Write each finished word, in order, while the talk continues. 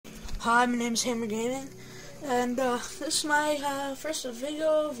Hi, my name is Hammer Gaming, and this is my first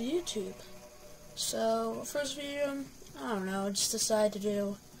video of YouTube. So, first video, I don't know, I just decided to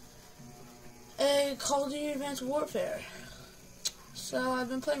do a COD A.W. Advanced Warfare. So, I've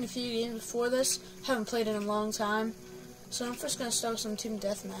been playing a few games before this, haven't played in a long time, so I'm first going to start with some team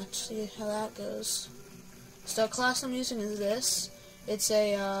deathmatch, see how that goes. So, class I'm using is this. It's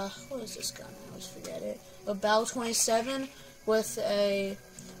a, what is this gun? I always forget it. A Bal 27 with a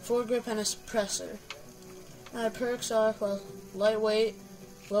foregrip and a suppressor. My perks are, well, lightweight,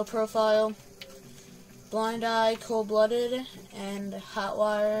 low profile, blind eye, cold-blooded, and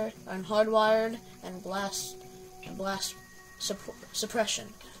hardwired, and blast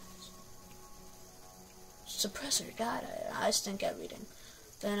suppression. Suppressor, God, I stink at reading.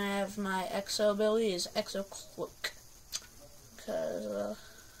 Then I have my exo ability is exo cloak, cause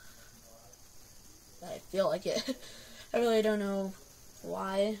I feel like it. I really don't know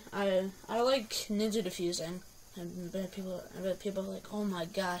why. I like ninja defusing. I bet people are like, oh my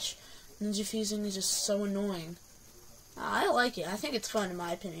gosh, ninja defusing is just so annoying. I like it. I think it's fun in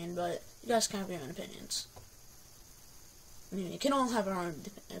my opinion, but you guys can have your own opinions. I mean, you can all have our own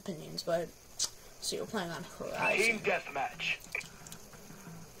opinions, but so you're playing on Horizon. Team deathmatch.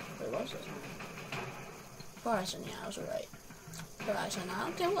 Wait, what was it? Horizon, yeah, I was right. Horizon. I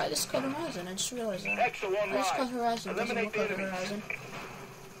don't get why this is called Horizon. I just realized that. I just called Horizon. Eliminate the enemy. Horizon.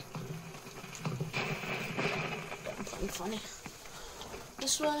 I'm playing funny.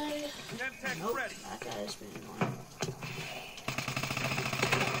 This way. Nope. That guy's being annoying.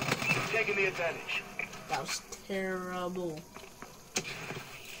 Taking the advantage. That was terrible.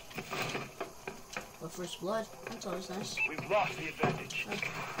 But first blood. That's always nice. We've lost the advantage. Okay.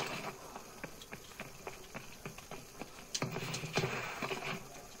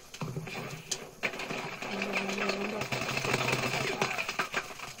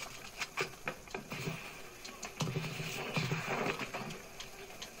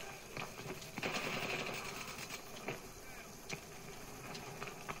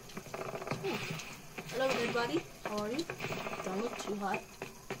 Hello everybody, how are you? Don't look too hot.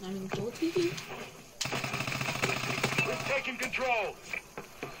 I mean, cool TV. We're taking control.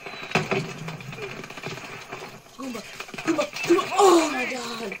 Goomba, Goomba, Goomba. Oh my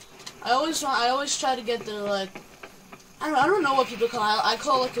god! I always try to get the like, I don't know what people call it. I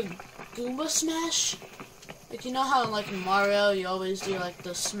call it like a Goomba smash. Like, you know how in like Mario you always do like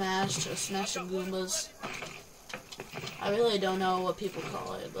the smash to smash the Goombas. I really don't know what people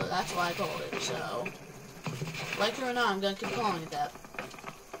call it, but that's what I call it, so like it or not, I'm gonna keep calling it that.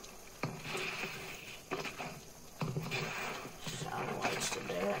 I don't know why it stood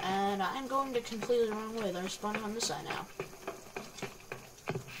there, and I'm going to completely the wrong way. They're spawning on this side now.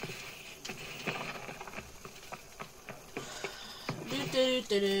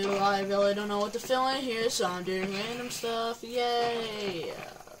 I really don't know what to fill in here, so I'm doing random stuff. Yay!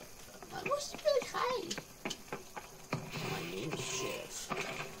 My voice is really high. My name's Chef.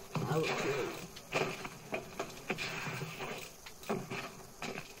 I will kill you.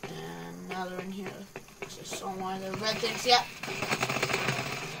 And now they're in here. There's so one of the red things. Yeah.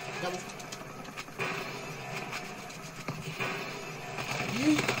 Double.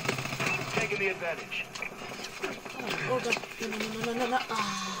 Taking the advantage. Oh god. No.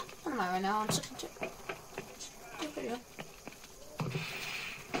 Ah. What am I right now? I'm second tier. There you go.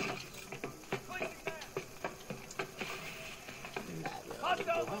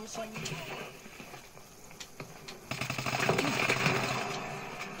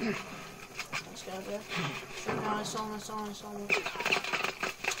 Let's go there. Sure, no, I saw him.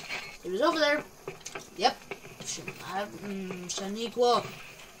 He was over there. Yep. Shouldn't equal.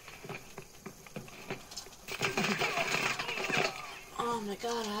 Oh my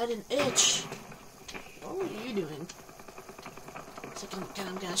god, I had an itch. What were you doing? It's like,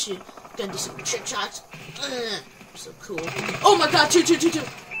 I'm gonna shoot. I'm gonna do some trick shots. So cool. Oh my god, two.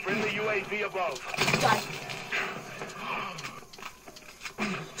 Friendly UAV above. Die.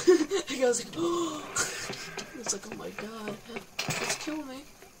 I was like, oh. It's like, oh my god, just kill me.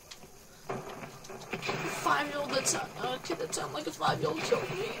 A 5-year-old a kid that sounded like a 5-year-old killed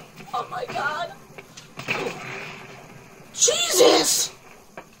me. Oh my god. Jesus!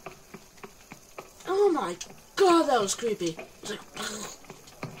 Oh my god, that was creepy. It's like,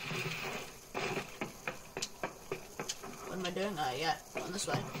 what am I doing? Yeah, going this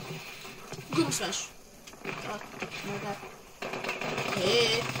way. Google smash. Oh my god.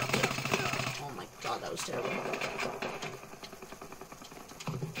 Hey. Oh my god, that was terrible.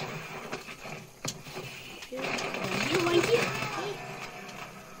 Here, and you right here. Hey.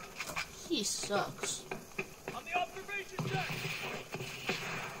 He sucks. On the observation deck.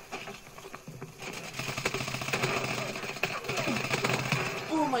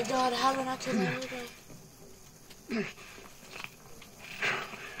 my god, how did I not kill that other guy?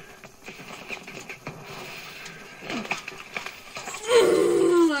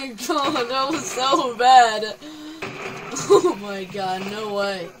 Oh my god, that was so bad. Oh my god, no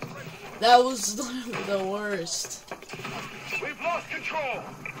way. That was the worst. We've lost control.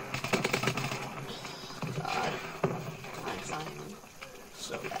 God. I'm finally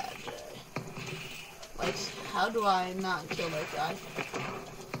so bad, Jay. Like, how do I not kill that guy?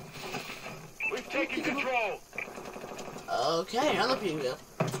 We've taken control. Okay, another people.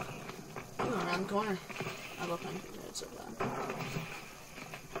 Around the corner. I love my minutes so bad.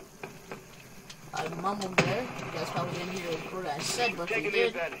 I mumbled there. You guys probably didn't hear what I said, but you Taking the did.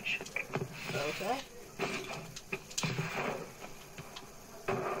 advantage. Okay.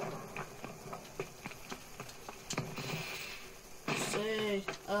 See.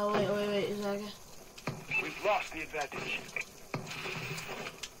 Oh, wait. Is that okay? We've lost the advantage.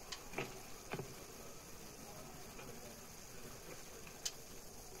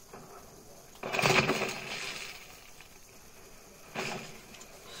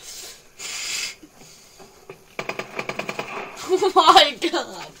 Oh my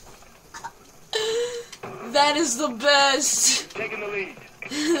god. That is the best. Taking the lead.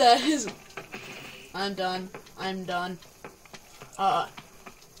 That is... I'm done.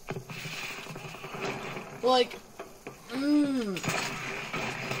 Like...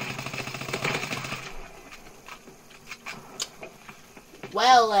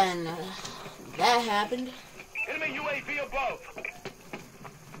 Well, then... that happened. Enemy UAV above.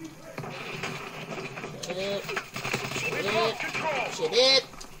 Shit it. We've lost control. Shit it.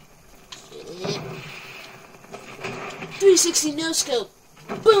 360 no scope.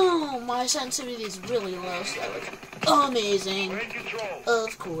 Boom! My sensitivity is really low, so that was amazing. We're in control.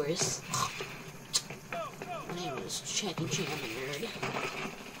 Of course. My name is Jackie Chan Nerd.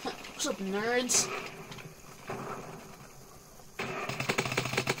 What's up, nerds?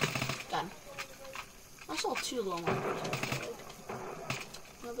 Got him. I saw two little markers.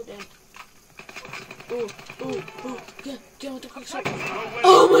 Another damn. Ooh. Get with the quick shot.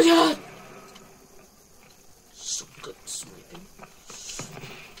 Oh my god! So good sniping.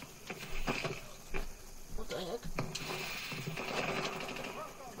 What the heck?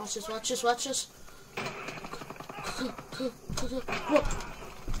 Watch this. Whoa.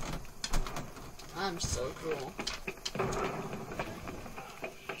 I'm so cool.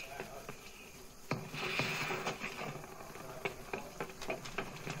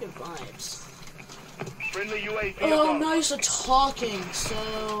 Good vibes. Friendly UAV Oh, above. nice talking. So,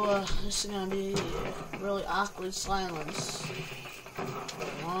 this is gonna be really awkward silence for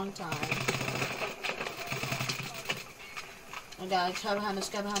a long time. Oh god, guy behind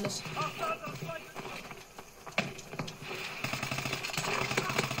us.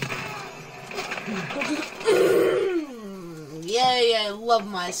 Yay, I love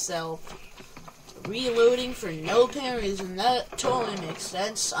myself. Reloading for no apparent reason. That totally makes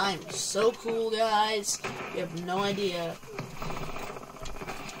sense. I'm so cool, guys. You have no idea.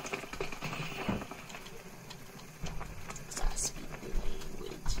 I speak the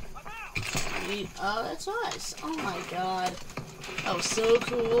language. Oh, that's nice. Oh my god. That was so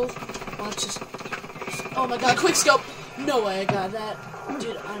cool. Watch this. Oh my god, quick scope! No way I got that.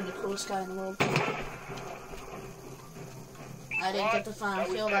 Dude, I'm the coolest guy in the world. I didn't get the final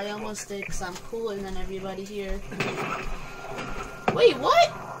kill, but I almost did because I'm cooler than everybody here. Wait,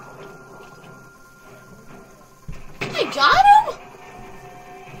 what? I got him?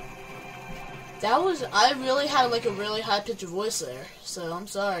 That was, I really had like a really high-pitched voice there, so I'm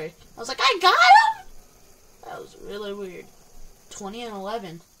sorry. I was like, I got him? That was really weird. 20 and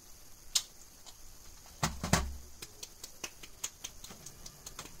 11.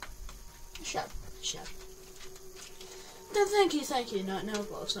 Shut. No, thank you. No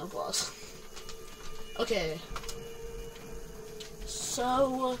applause. Okay.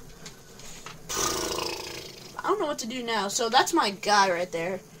 So, I don't know what to do now. So that's my guy right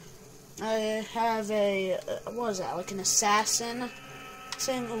there. I have a, what is that, like an assassin?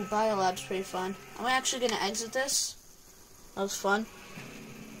 Saying, oh, Biolab's pretty fun. I'm actually gonna exit this. That was fun.